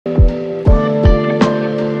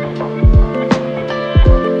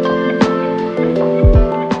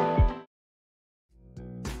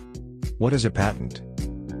What is a patent?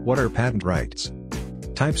 What are patent rights?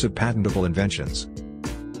 Types of patentable inventions.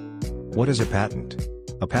 What is a patent?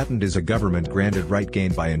 A patent is a government-granted right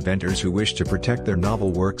gained by inventors who wish to protect their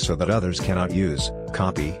novel work so that others cannot use,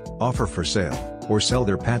 copy, offer for sale, or sell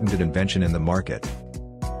their patented invention in the market.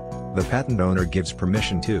 The patent owner gives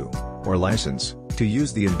permission to, or license, to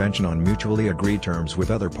use the invention on mutually agreed terms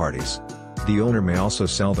with other parties. The owner may also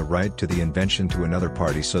sell the right to the invention to another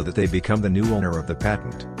party so that they become the new owner of the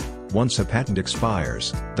patent. Once a patent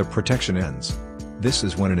expires, the protection ends. This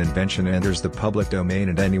is when an invention enters the public domain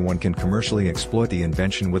and anyone can commercially exploit the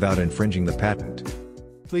invention without infringing the patent.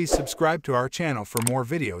 Please subscribe to our channel for more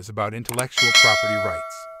videos about intellectual property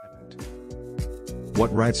rights.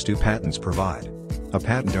 What rights do patents provide? A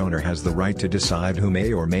patent owner has the right to decide who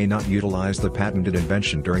may or may not utilize the patented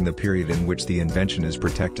invention during the period in which the invention is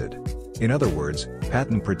protected. In other words,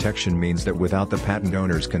 patent protection means that without the patent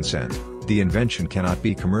owner's consent, the invention cannot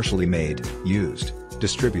be commercially made, used,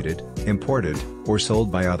 distributed, imported, or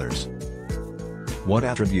sold by others. What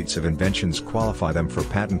attributes of inventions qualify them for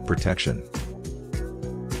patent protection?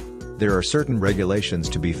 There are certain regulations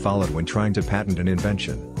to be followed when trying to patent an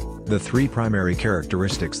invention. The three primary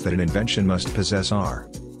characteristics that an invention must possess are: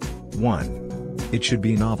 1. It should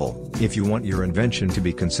be novel. If you want your invention to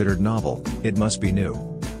be considered novel, it must be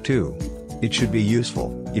new. 2. It should be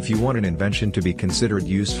useful. If you want an invention to be considered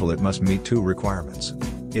useful, it must meet two requirements.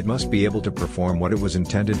 It must be able to perform what it was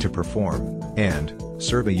intended to perform, and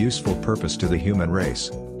serve a useful purpose to the human race.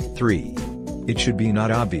 3. It should be not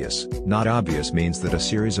obvious. Not obvious means that a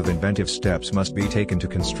series of inventive steps must be taken to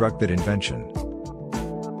construct that invention.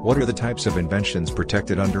 What are the types of inventions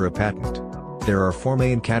protected under a patent? There are four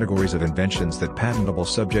main categories of inventions that patentable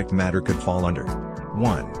subject matter could fall under.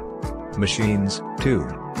 1. Machines,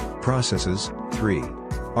 2. Processes, 3.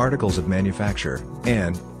 Articles of manufacture,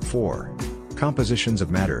 and 4. Compositions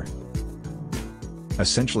of matter.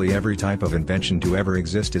 Essentially every type of invention to ever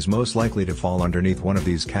exist is most likely to fall underneath one of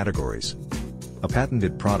these categories. A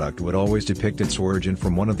patented product would always depict its origin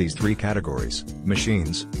from one of these three categories: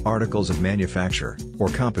 machines, articles of manufacture, or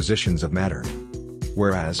compositions of matter.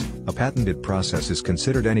 Whereas, a patented process is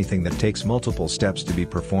considered anything that takes multiple steps to be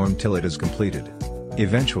performed till it is completed.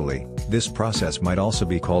 Eventually, this process might also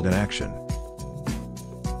be called an action.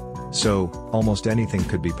 So, almost anything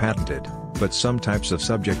could be patented, but some types of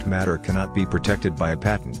subject matter cannot be protected by a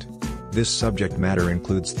patent. This subject matter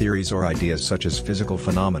includes theories or ideas such as physical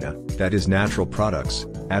phenomena, that is natural products,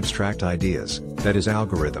 abstract ideas, that is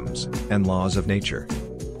algorithms, and laws of nature.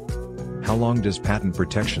 How long does patent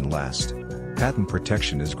protection last? Patent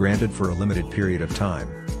protection is granted for a limited period of time.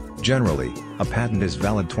 Generally, a patent is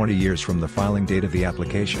valid 20 years from the filing date of the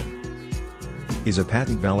application. Is a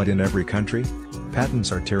patent valid in every country?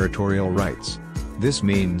 Patents are territorial rights. This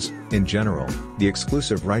means, in general, the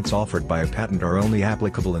exclusive rights offered by a patent are only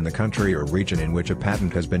applicable in the country or region in which a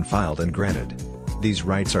patent has been filed and granted. These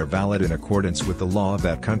rights are valid in accordance with the law of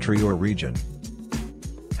that country or region.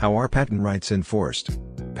 How are patent rights enforced?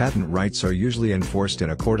 Patent rights are usually enforced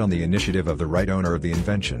in a court on the initiative of the right owner of the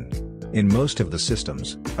invention. In most of the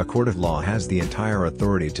systems, a court of law has the entire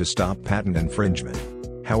authority to stop patent infringement.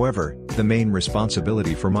 However, the main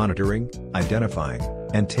responsibility for monitoring, identifying,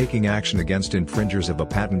 and taking action against infringers of a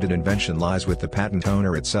patented invention lies with the patent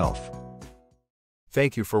owner itself.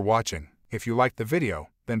 Thank you for watching. If you liked the video,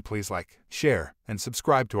 then please like, share, and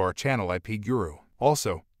subscribe to our channel IP Guru.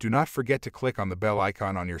 Also, do not forget to click on the bell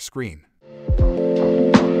icon on your screen.